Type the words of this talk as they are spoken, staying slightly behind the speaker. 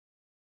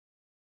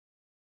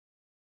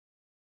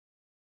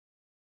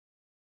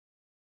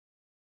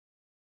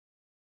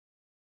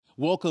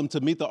Welcome to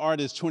Meet the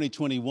Artist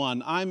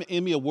 2021. I'm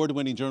Emmy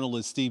Award-winning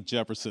journalist Steve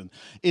Jefferson.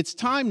 It's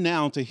time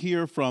now to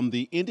hear from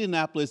the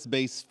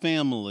Indianapolis-based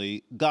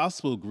family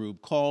gospel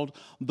group called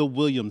the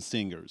Williams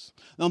Singers.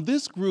 Now,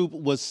 this group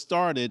was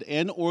started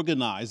and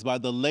organized by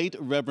the late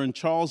Reverend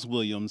Charles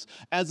Williams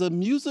as a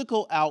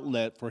musical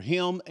outlet for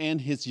him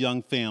and his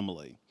young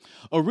family.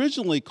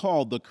 Originally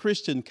called the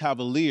Christian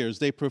Cavaliers,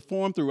 they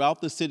performed throughout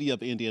the city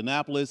of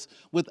Indianapolis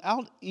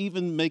without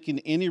even making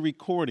any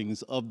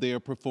recordings of their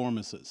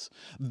performances.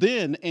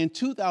 Then, in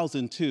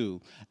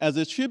 2002, as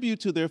a tribute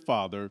to their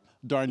father,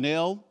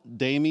 Darnell,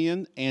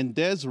 Damien, and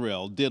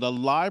Desrell did a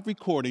live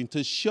recording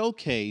to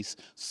showcase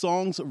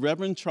songs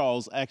Reverend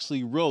Charles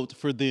actually wrote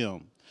for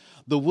them.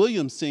 The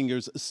Williams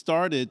Singers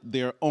started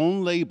their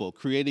own label,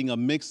 creating a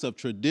mix of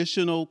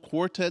traditional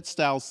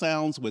quartet-style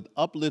sounds with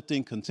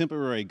uplifting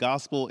contemporary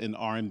gospel and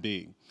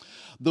R&B.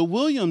 The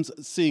Williams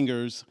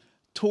Singers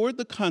toured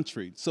the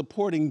country,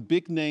 supporting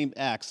big-name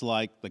acts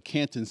like the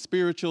Canton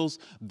Spirituals,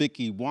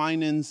 Vicki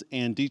Winans,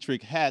 and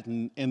Dietrich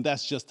Haddon, and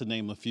that's just to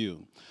name a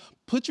few.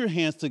 Put your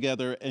hands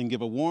together and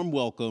give a warm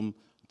welcome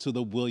to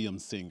the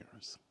Williams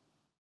Singers.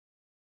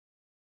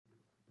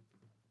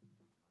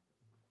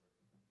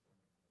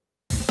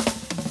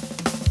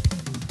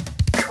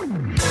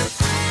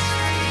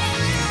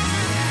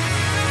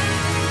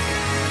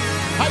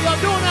 How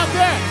y'all doing out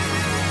there?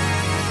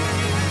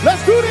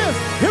 Let's do this.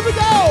 Here we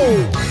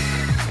go.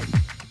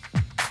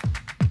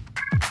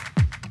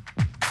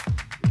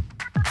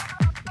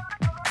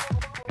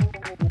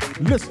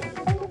 Listen,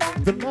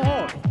 the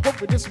Lord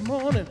woke me this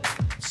morning,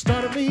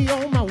 started me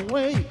on my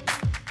way,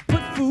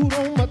 put food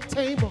on my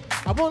table.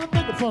 I want to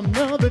thank Him for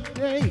another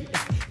day.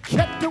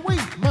 Kept away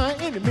my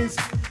enemies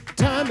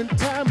time and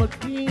time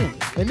again.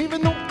 And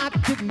even though I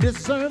didn't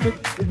deserve it,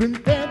 it's been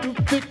bad to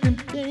thick and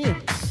thin.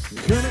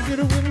 Can I get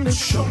a witness?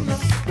 Sure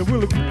enough. That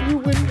will agree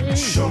with me.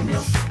 Sure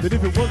enough. That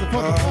if it wasn't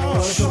for the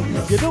Lord, sure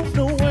enough. You don't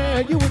know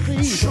where you would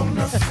be. Sure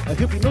enough.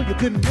 If you know you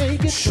couldn't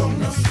make it. Sure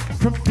enough.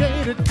 From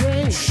day to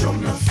day. Sure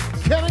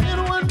enough. Can I get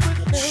a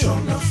witness? Sure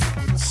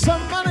enough.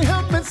 Somebody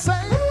help me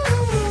say,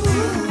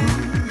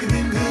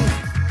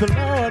 the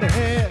Lord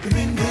had.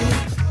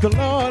 The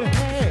Lord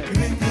had.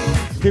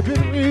 He's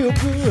been real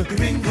good.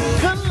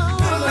 The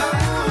Lord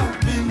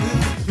had.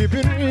 He's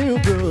been real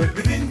good.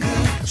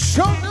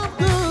 Sure enough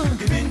good.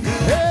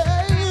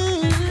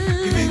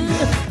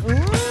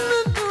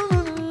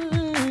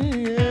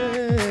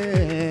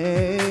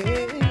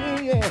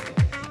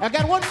 I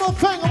got one more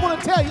thing I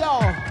want to tell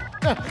y'all.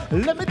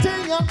 Let me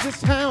tell y'all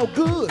just how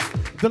good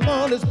the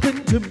Lord has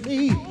been to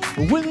me.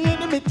 When the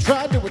enemy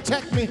tried to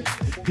attack me,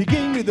 He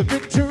gave me the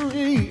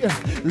victory.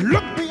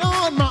 Look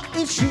beyond my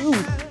issue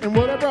and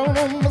what I brought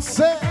on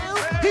myself.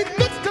 He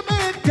fixed the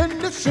man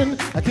condition.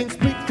 I can't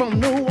speak from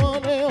no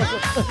one else.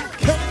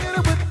 Can I get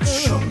it with me?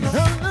 Sure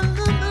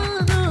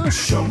enough.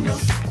 Sure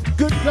enough.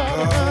 Good God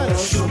Almighty.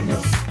 Sure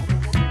enough.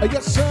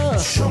 Yes, sir.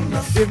 Sure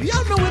enough. If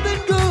y'all know we've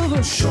been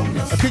good, sure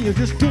enough. Can you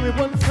just do me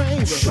one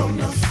favor? Sure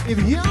enough. If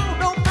y'all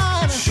don't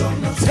mind, sure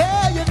enough.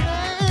 Tell your name.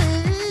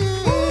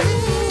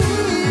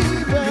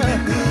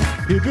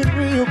 You've been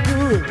real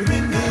good.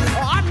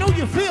 Oh, I know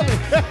you feel it.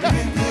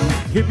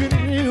 You've been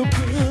real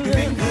good.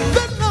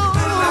 The Lord.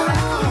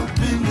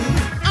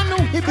 I know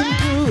He's been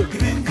good.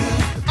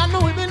 I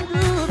know He's been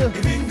good.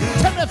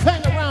 Turn that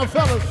thing around,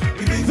 fellas.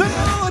 The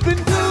Lord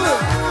been good.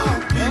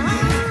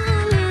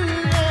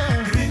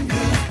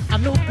 I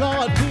know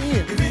God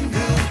did.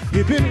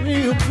 You've been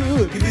real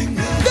good.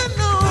 The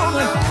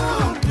Lord.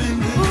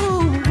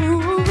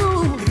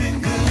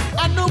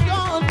 I know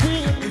God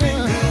did.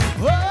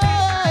 Oh,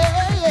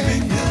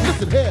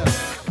 listen here.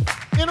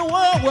 In a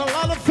world where a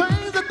lot of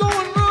things are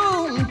going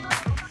wrong,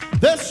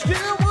 there's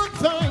still one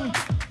thing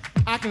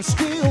I can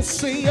still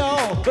see,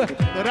 y'all,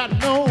 that I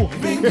know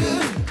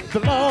the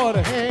Lord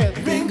has.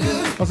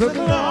 I said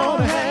the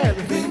Lord has.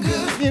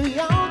 If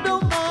y'all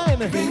don't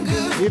mind,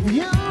 if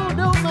y'all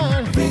don't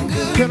mind,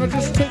 can I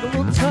just take a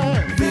little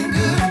time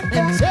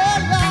and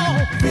tell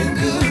y'all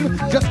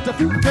just a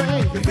few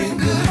things?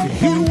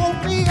 He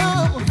woke me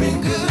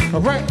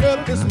up right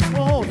early this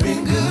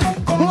morning,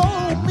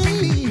 clothed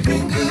me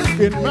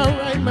in my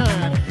right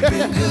mind.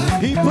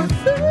 He put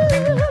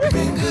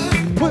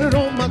food, put it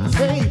on my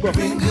table.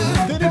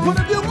 Then He put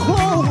a new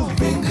clothes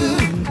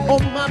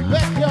on my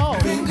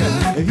backyard.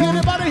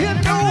 Anybody here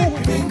know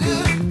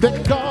that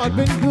God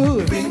been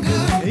good?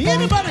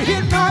 Anybody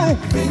here know?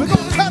 We're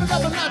gonna turn it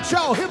up a notch,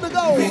 y'all. Here we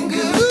go.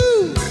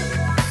 Ooh.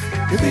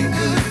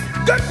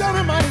 Good God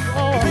Almighty,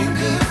 oh.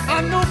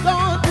 I know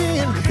God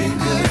been.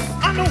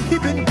 I know He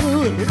been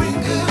good.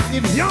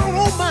 If y'all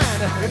won't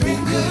mind,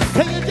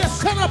 can you just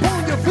stand up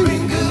on your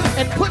feet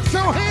and put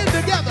your hands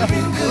together?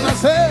 When I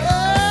say,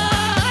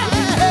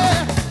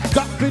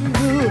 God been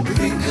good.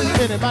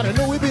 Anybody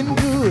know He been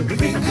good?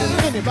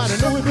 Anybody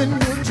know He been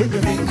good to you?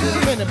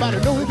 Anybody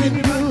know He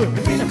been good?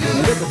 Let me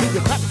hear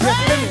you clap your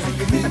hands.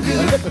 Let me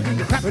hear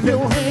you clap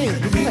your hands.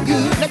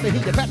 Let me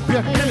hear you clap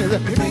your hands.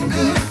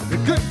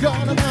 Good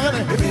God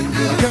Almighty,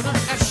 can I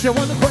ask you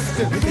one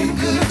question?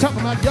 talking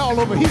about y'all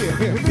over here.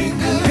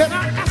 Can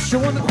I ask you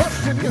one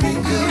question?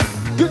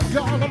 Good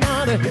God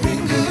Almighty,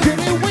 did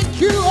he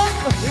wake you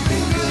up?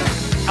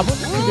 I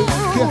wonder did he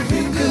wake you?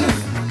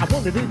 I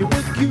wonder did he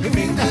wake you?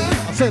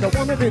 I said I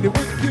wonder did he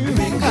wake you?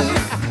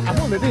 I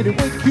wonder did he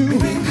wake you?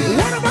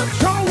 What about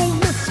y'all on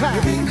this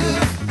side?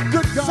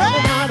 Good God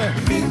Almighty,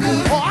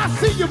 oh I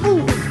see you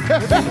moving.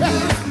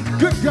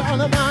 Good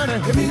God Almighty,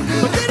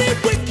 but did he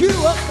wake you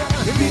up?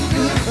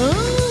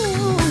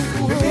 Oh,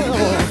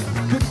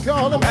 good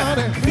God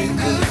Almighty,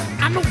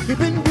 I know you've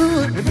been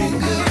good.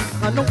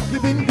 I know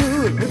you've been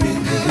good.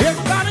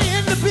 Everybody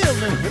in the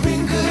building.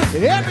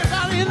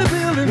 Everybody in the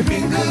building.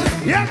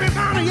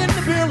 Everybody in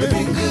the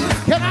building.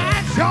 Can I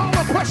ask y'all a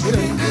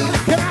question?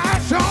 Can I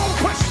ask y'all a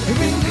question?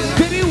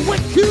 Did he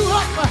wake you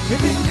up?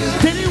 Did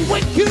he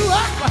wake you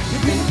up?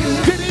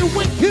 Did he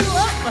wake you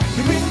up?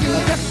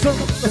 That's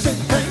enough to say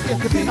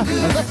thank you.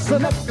 That's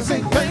enough to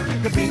say thank you.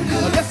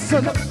 That's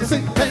enough to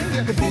say thank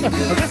you.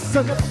 That's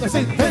enough to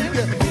say thank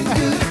you.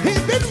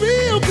 He's been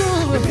real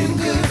good.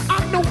 I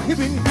know he's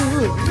been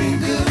good.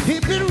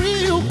 He's been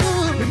real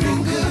good.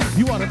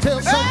 You want to tell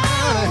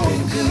somebody,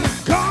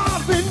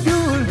 God's been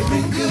good.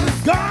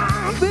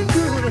 God's been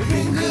good.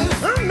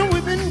 I know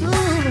he's been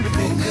good.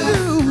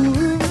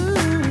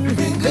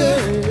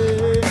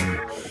 Hey,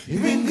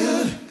 he's been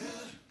good.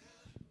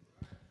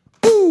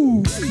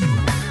 Ooh.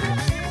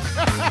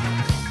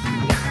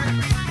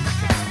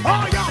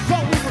 Oh, y'all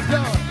thought we was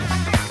done.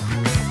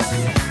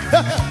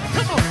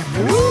 Come on.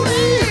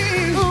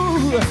 Ooh-wee.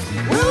 Ooh.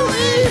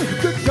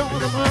 Ooh-wee. Good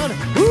God Almighty.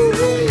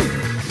 Ooh-wee.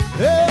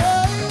 Hey.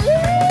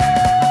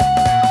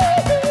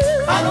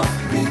 I know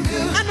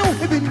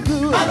he's been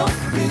good. I know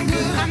he's been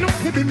good. I know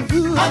he's been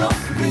good. I know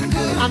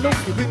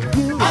he's been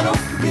good. I know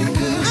he's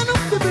been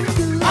good.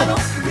 I know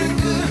he's been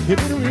good. He's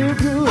been real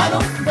good. I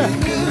know he's been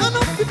good. I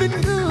know he's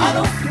been good. I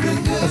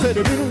said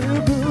he's been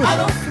real good. I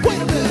know.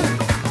 Wait a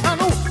minute. I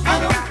know.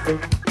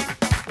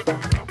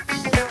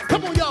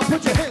 Come on, y'all,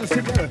 put your hands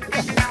together.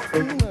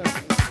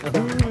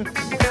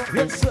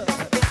 Yes, sir.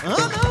 I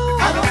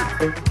know.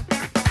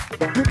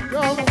 Good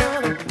God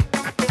Almighty.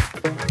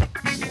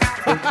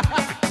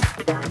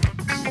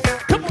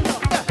 Come on,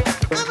 y'all.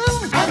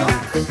 I know.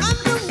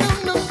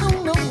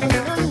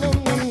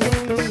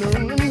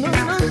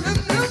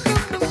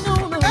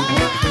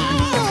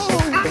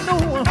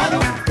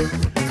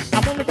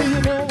 I wanna be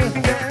your man.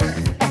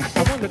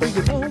 I wanna be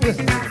your man.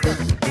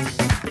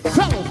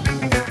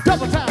 Fellas,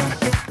 double time.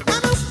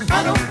 I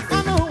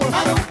know.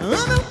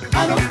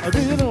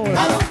 Do you know it?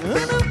 I know.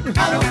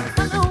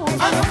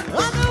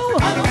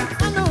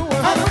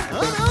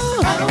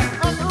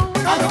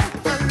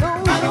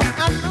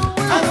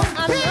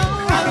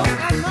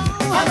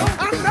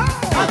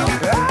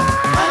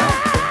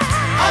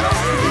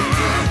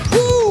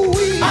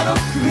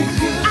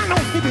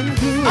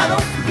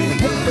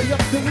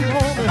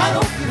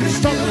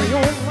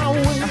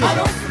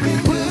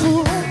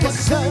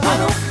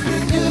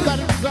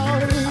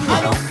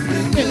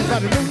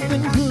 Anybody know you've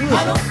been good?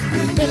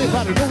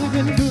 Anybody know you've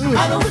been good?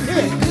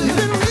 Yeah, you've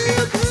been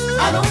real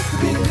good.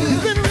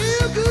 You've been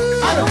real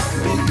good.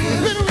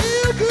 You've been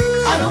real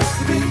good.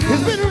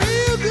 It's been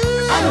real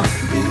good.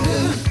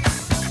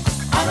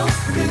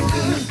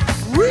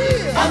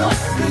 Real.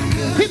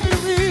 It's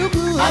been real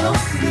good. I know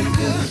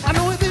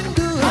it's been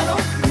good.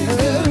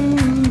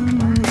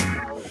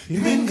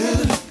 You've been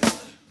good.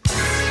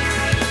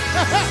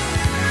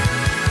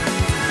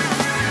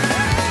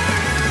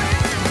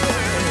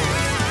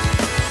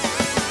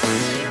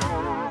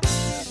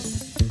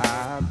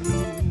 I've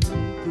been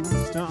through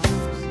storms.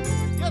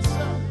 Yes,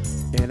 sir.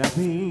 And I've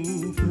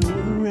been through the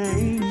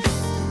rain.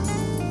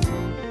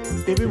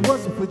 If it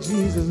wasn't for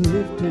Jesus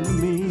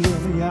lifting me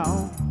up,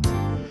 y'all,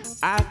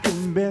 I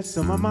can bear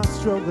some of my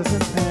struggles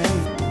and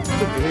pain.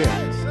 Look at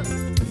here.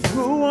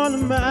 Through all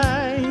of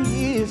my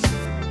years,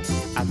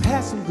 I've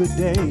had some good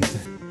days,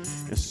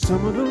 and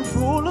some of them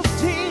full of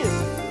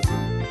tears.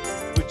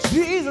 But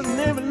Jesus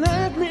never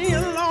left me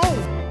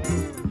alone.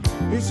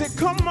 He said,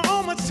 come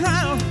on, my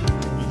child,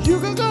 you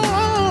can go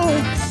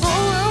on.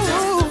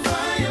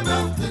 Testify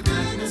about the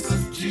goodness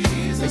of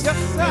Jesus. Yes,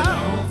 sir. And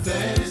all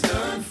that He's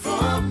done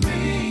for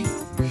me.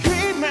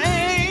 He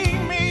made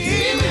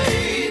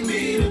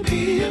me to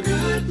be a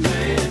good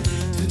man,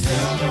 to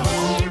tell the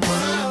whole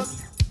world.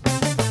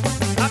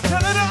 I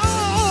tell it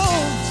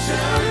all.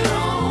 Shout it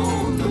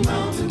on the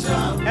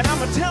mountaintop, And I'm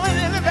going to tell it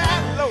in the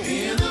valley low.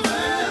 in the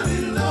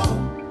valley low.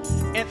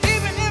 And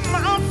even if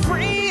my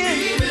friends,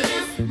 Even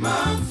if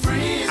my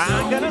friends I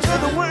ain't got to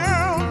let the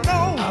world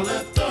know. I'll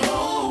let the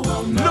whole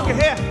world know. Look at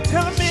here,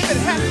 telling me if it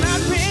had not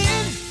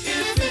been,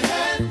 If it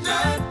had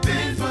not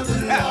been for the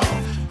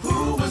Lord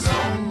who was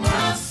on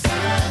my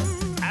side,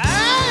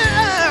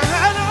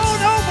 I don't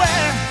know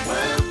where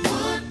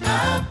would I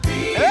be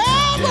Oh, today?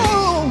 If the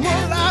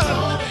Lord.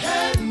 Lord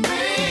had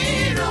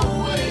made a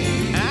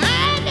way. I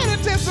got a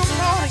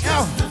testimony.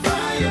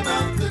 Testify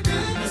about the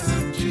goodness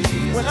of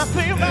Jesus. When I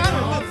think and about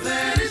all it,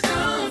 that He's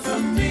done for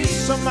me.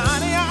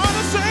 somebody ought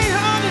to say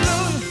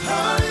hallelujah,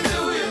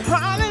 Hallelujah,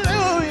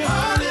 hallelujah,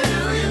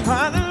 hallelujah,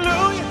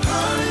 hallelujah. I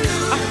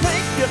hallelujah.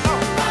 thank you,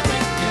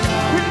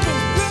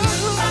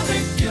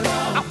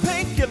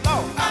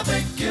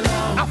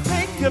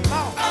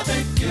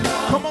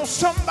 on,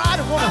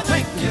 somebody wanna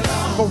thank you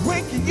for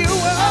waking you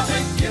up,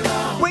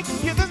 waking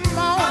you this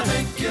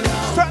morning,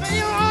 starting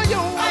you on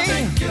your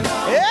way.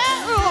 Yeah,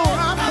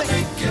 I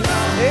thank you.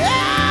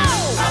 Yeah,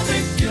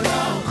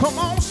 come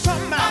on,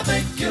 somebody. I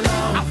thank you,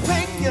 Lord.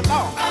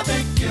 Lord, I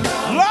thank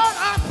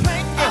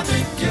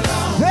you.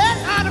 That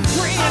I'm a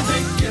friend,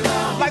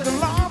 like the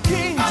Lord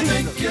King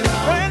Jesus.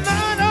 And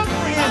I'm a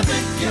friend.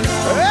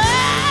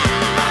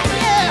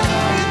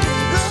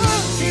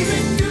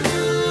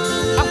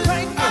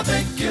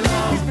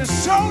 He's been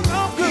so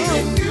long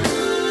good.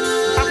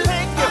 I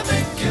thank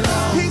you.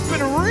 He's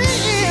been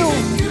real.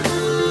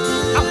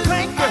 I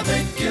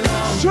thank you.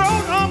 So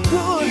long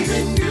good.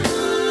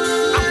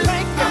 I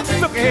thank you.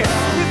 Look at here.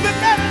 He's been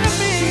better to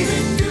me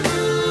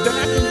than I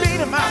can be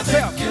to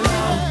myself.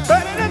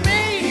 Better to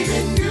me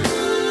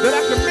than I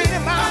can be to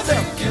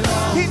myself.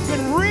 He's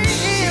been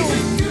real.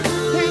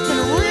 He's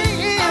been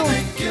real.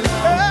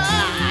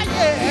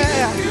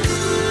 Yeah.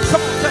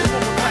 Come on, say it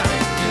one more time.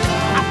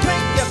 I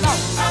thank you,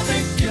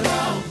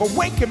 Lord. For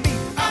waking me.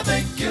 I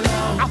thank you,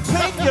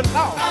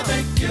 Lord.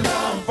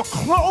 For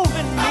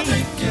clothing me. I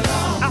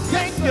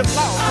thank you,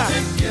 Lord.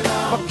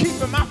 For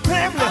keeping my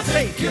family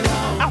safe.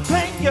 I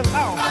thank you,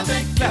 Lord. I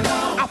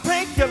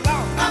thank you,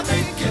 Lord.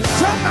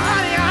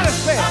 Somebody ought to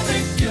say,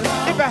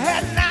 if it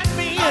had not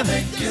been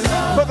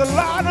for the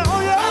Lord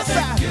on your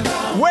side,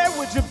 where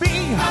would you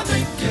be?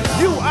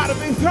 You ought to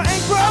be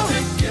thankful.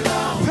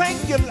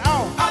 Thank you,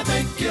 Lord.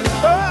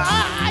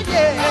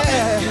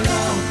 Yeah.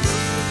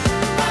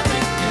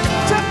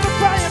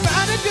 Testify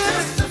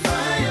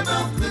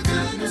about the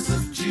goodness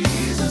of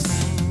Jesus.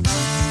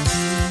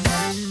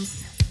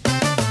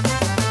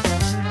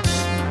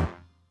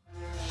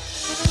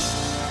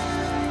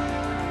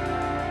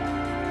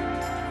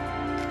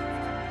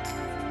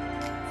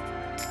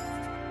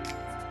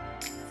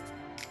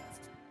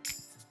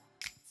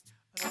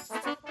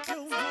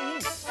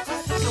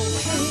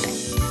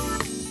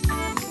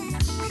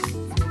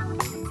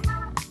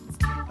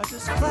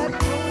 Just clap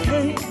your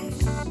hands.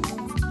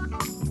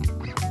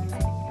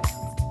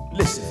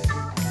 Listen.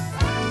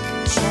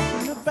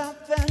 Talking about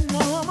that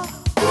number.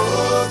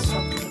 Oh,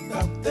 talking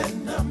about that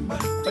number.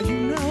 You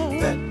know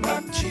that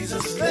my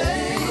Jesus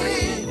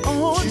laid.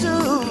 Oh, two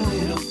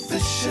little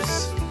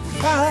fishes.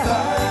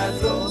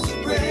 5 loaves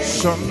of bread.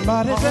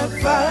 Somebody said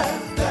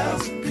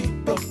 5,000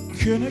 people.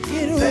 Can I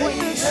get a They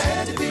witness?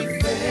 had to be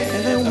fed.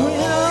 And then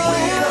went on.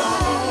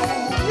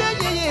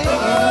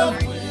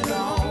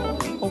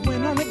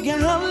 Went on the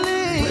Galilee.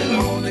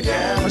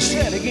 I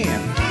said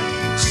again.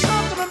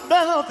 Something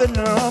about the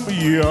number,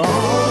 y'all.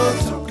 Oh,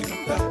 talking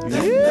about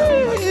that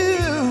number.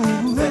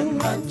 That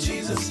my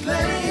Jesus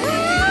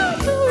laid.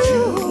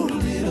 2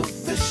 little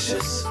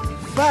fishes.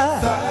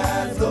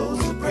 5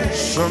 loaves of bread.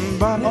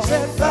 Somebody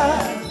said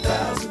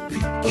 5,000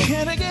 people.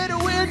 Can I get a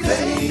witness?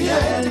 They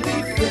had to be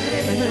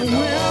fed. And then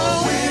went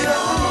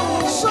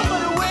on.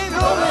 Somebody went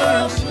on.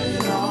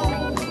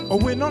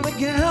 Went on the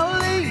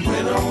Galilee.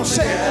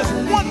 Say this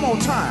one more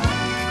time.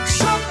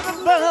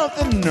 Something about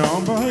the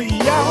number,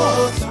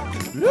 y'all.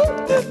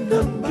 Look that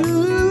number.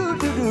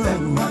 That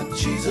my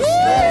Jesus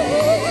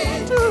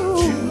laid. 2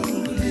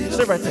 little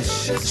Stay right there.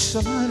 fishes.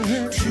 Somebody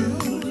had 2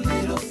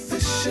 little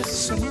fishes.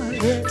 Somebody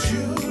had 2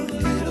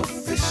 little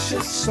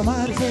fishes.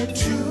 Somebody had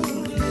 2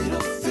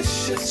 little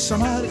fishes.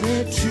 Somebody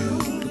had 2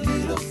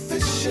 little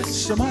fishes.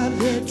 Somebody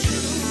had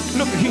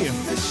Look at here.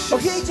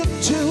 Okay, he took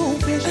 2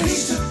 He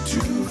fishes took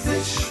 2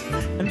 fish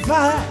and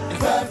 5. and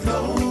 5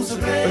 loaves of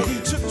bread. He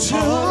took 2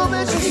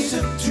 He fishes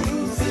took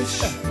 2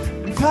 fish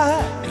and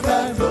 5. and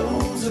 5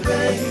 loaves of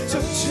bread. He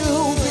took 2 He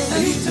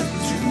fishes. took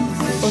 2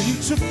 fish. He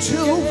took 2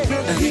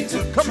 And he fishes.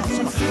 took Come on,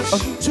 come on.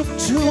 He took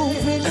 2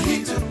 And he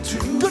fishes. took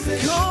 2 Good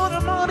fish. God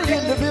Almighty in the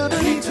And he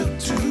building. took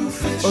 2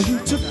 fish. He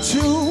took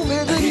 2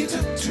 And he fishes.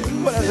 took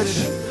 2 What else did he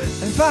fish. do?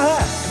 And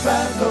 5.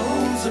 5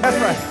 loaves of That's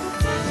bread. right.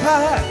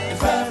 5. And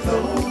 5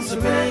 loaves of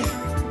bread.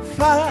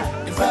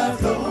 5. And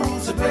 5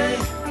 loaves of bread.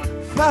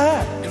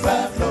 5. And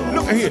 5 loaves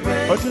Look at here. of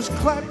bread. Or just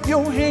clap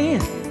your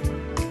hand.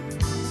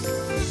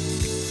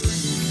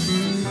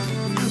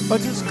 Or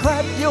just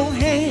clap your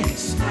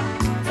hands.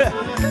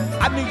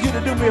 I need you to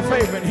do me a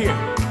favor in here.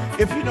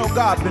 If you know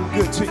God's been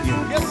good to you,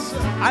 Yes, sir.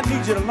 I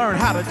need you to learn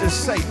how to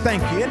just say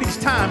thank you. In these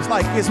times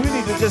like this, we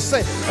need to just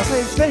say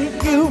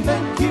thank you,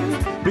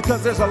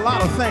 because there's a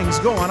lot of things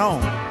going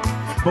on.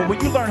 But when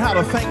you learn how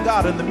to thank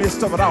God in the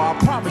midst of it all, I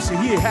promise you,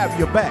 He'll have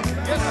your back.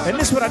 And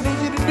this is what I need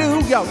you to do,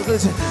 y'all.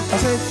 Listen, I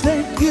say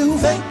thank you,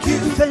 thank you,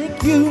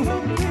 thank you.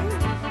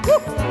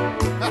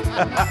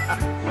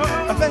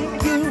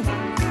 Thank you.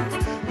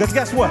 Because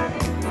guess what?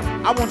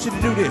 I want you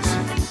to do this.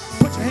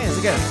 Put your hands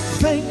together.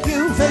 Thank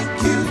you,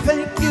 thank you,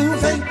 thank you,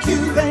 thank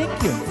you,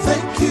 thank you,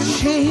 thank you,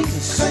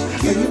 Jesus.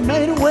 Thank you. You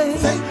made a way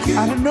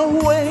out of no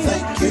way.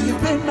 Thank you.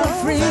 You've been my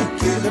friend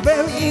to the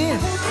very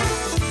end.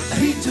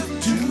 He took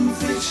 2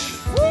 fish.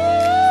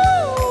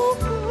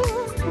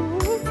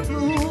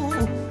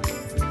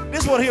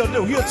 This is what He'll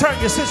do. He'll turn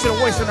your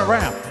situation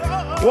around.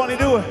 Want to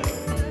do it?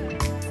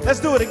 Let's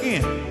do it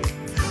again.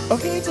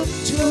 Okay, he took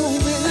 2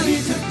 minutes.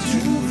 He took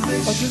 2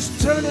 fish. Or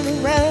just turn it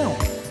around.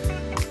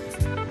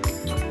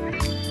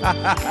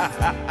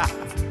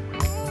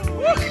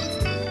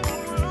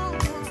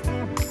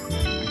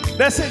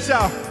 That's it,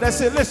 y'all.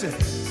 That's it. Listen.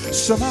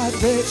 Somebody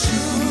bet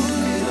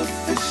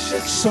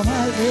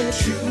somebody bet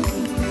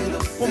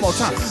one more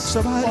time.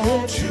 Somebody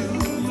bet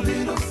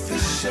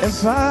and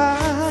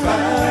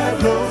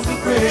 5 loaves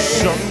of bread.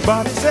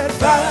 Somebody said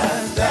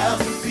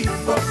 5,000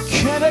 people.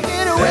 Can I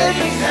get away?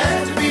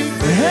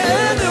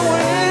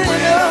 Anyway,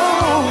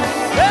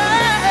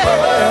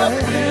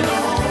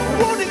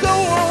 won't it go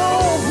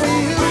on for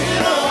you?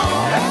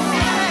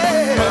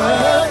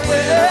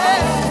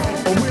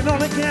 Win on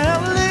the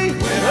Galilee.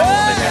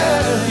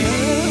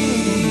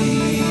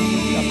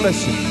 God bless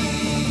you.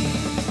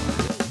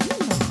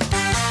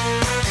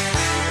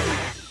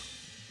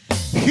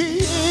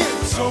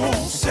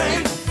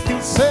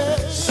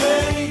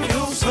 Save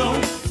your soul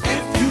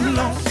if you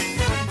lost.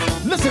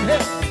 Listen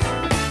here,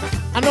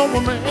 I know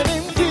a man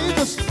named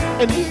Jesus,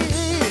 and he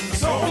is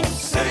so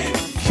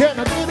saved. Can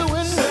I get a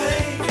win?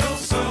 Save your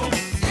soul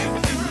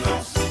if you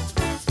lost.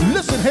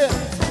 Listen here,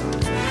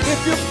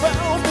 if you're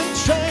bound in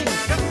chains,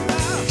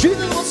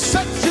 Jesus will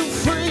set you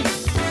free.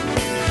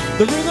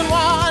 The reason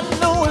why I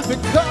know is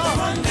because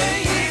one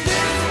day he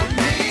did for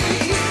me.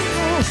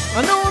 I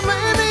know a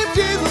man named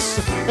Jesus,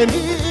 and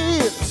he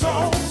is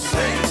so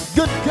saved.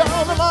 Good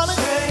God Almighty,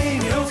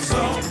 save your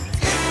soul.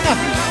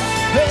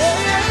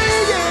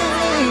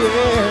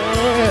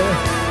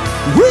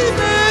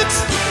 Remix.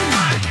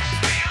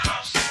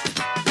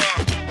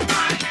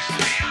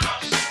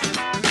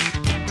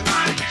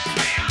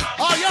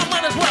 Oh, y'all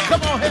might as well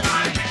come on here.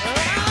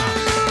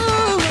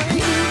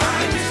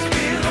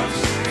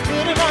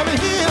 Anybody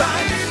here?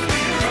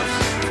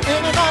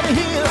 Anybody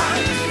here?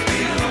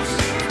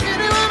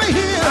 Anybody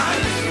here?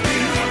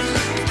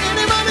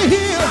 Anybody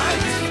here?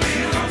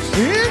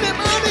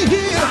 Anybody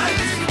here?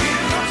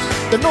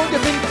 They know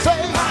you've been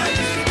saved.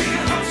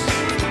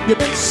 You've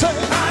been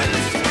saved.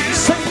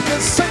 Saved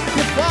and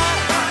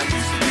sanctified.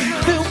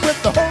 Filled with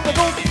the Holy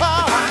Ghost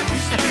power.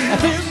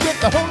 Filled with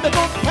the Holy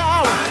Ghost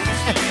power.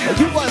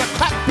 You want to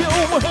clap your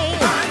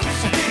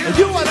hands.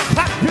 You want to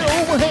clap your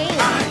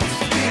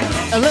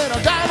hands. And let a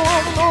God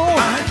know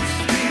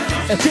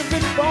that you've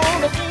been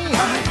born again.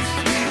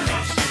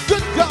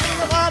 Good God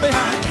Almighty.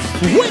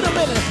 Wait a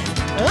minute.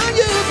 I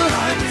use it.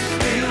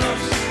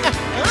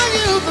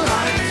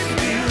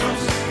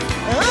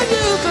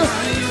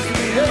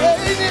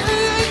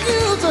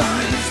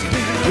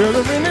 Is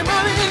there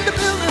anybody in the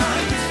building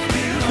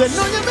that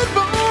know you've been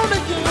born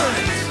again?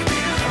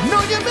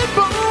 Know you've been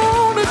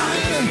born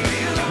again.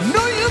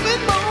 Know you've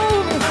been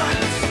born.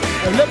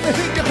 And let me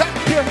hear you clap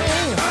your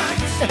hands.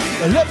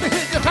 And let me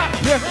hear you clap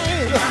your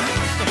hands.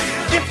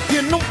 If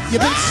you know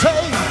you've been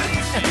saved.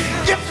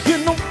 If you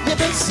know you've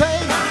been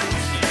saved.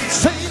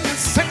 Saved and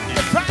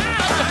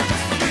sanctified.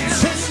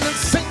 Saved and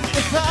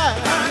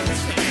sanctified.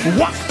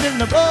 Washed in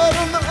the blood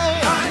of the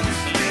Lamb.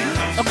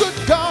 A good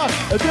God.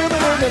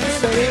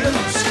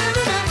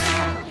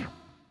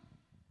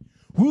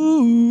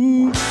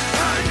 Woo.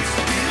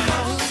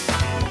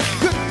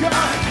 Good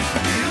God.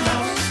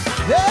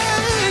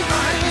 Hey.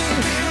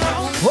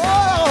 Oh.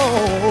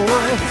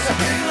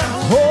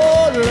 Oh,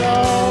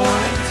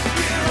 Lord.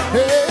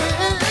 Hey.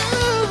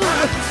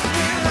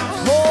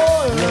 Oh,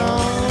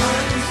 Lord.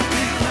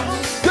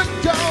 Good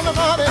God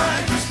Almighty.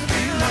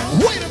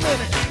 Wait a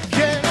minute.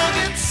 Can I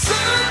get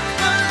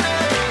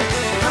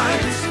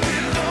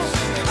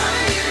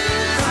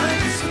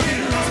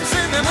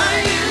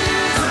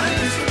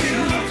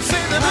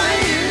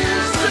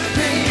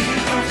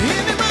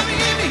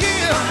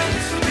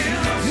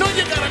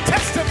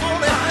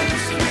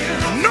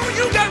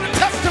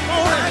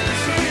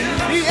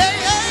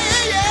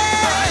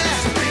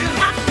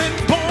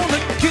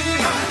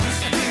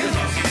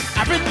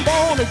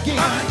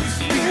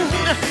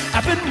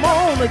I've been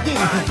born again,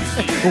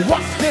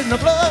 washed in the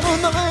blood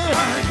of the Lamb,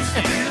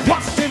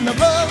 washed in the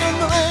blood of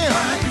the Lamb,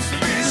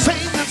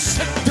 saved and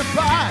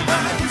sanctified,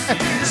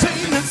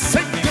 saved and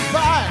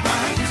sanctified,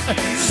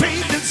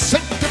 saved and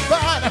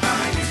sanctified.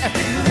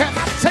 Can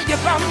I tell you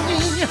about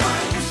me?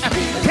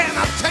 Can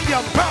I tell you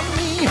about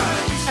me?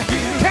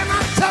 Can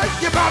I tell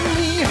you about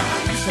me?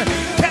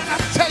 Can I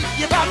tell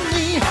you about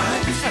me?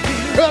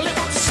 Early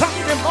on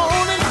Sunday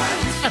morning,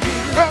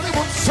 early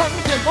on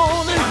Sunday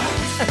morning,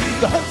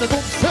 the Holy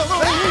Ghost fell on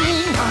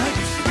me.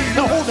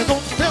 The Holy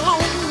Ghost fell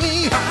on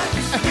me.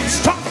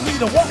 Started me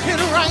to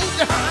walking right.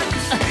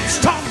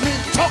 Started me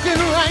talking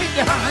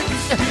right.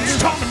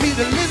 Started me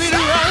to live it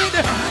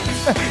right.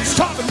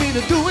 Started me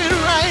to do it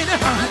right.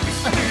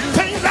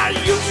 Things I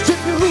used to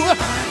do.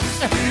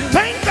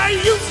 Things I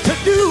used to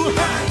do.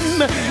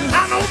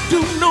 I don't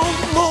do no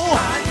more.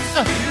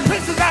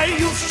 Places I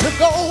used to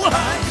go.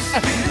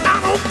 I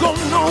don't go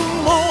no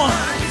more.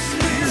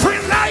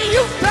 Friends I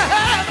used to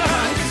have.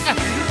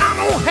 I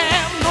don't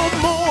have no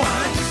more.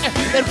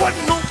 It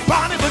wasn't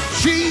nobody but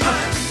Jesus.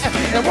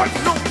 It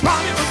wasn't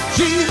nobody but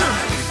Jesus.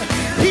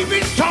 He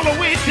reached all the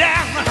way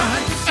down.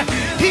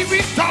 He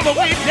reached all the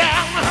way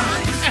down.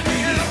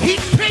 He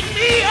picked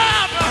me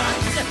up.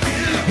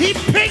 He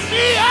picked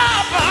me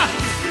up.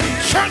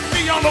 Turned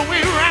me all the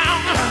way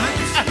around.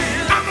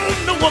 I'm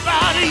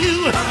about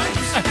you.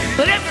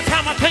 But every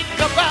time I think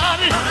about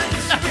it,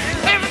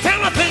 every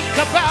time I think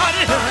about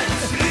it,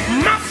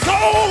 my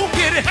soul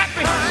get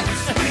happy.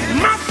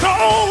 My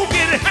soul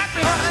get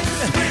happy.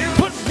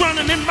 Put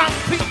running in my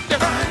feet.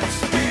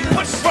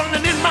 Put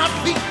running in my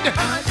feet.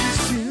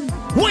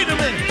 Wait a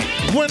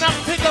minute. When I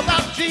think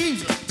about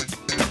Jesus,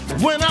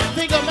 when I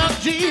think about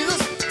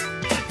Jesus,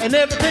 and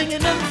everything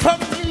in it from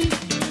me,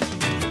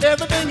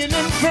 everything in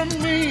it from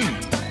me.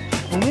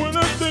 When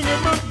I think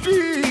about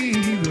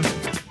Jesus,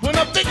 when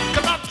I think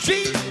about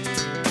Jesus,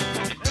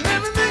 and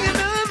everything in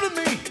it from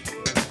me.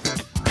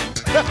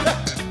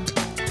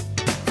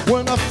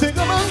 When I think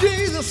about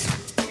Jesus,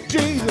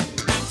 Jesus,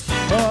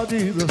 oh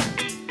Jesus.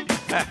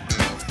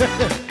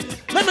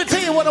 Let me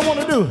tell you what I want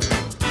to do.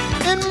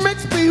 It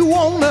makes me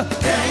wanna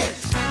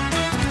dance.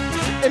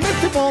 It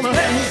makes me wanna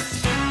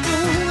dance.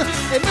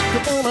 It makes me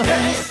wanna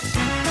dance.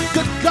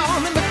 Good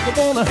God, it makes me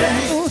wanna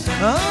dance. I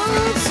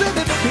said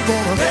it makes me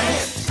wanna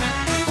dance.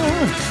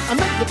 I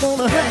make me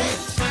wanna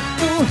dance.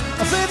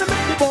 I said it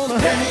makes me wanna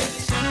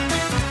dance.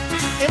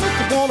 It makes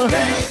me wanna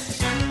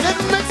dance. It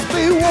makes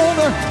me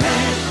wanna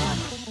dance.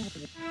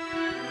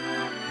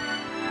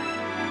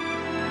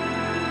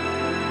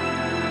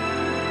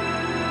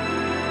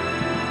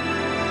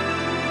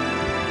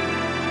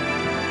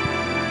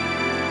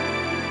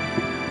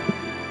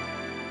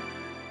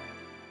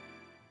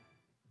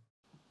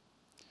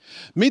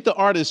 Meet the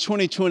Artist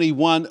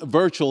 2021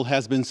 virtual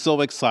has been so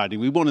exciting.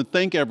 We want to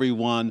thank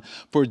everyone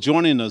for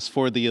joining us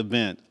for the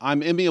event.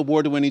 I'm Emmy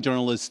Award-winning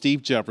journalist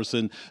Steve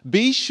Jefferson.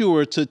 Be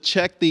sure to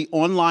check the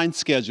online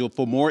schedule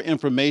for more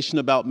information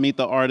about Meet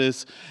the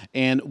Artist,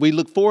 and we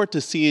look forward to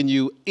seeing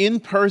you in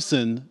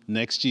person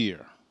next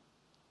year.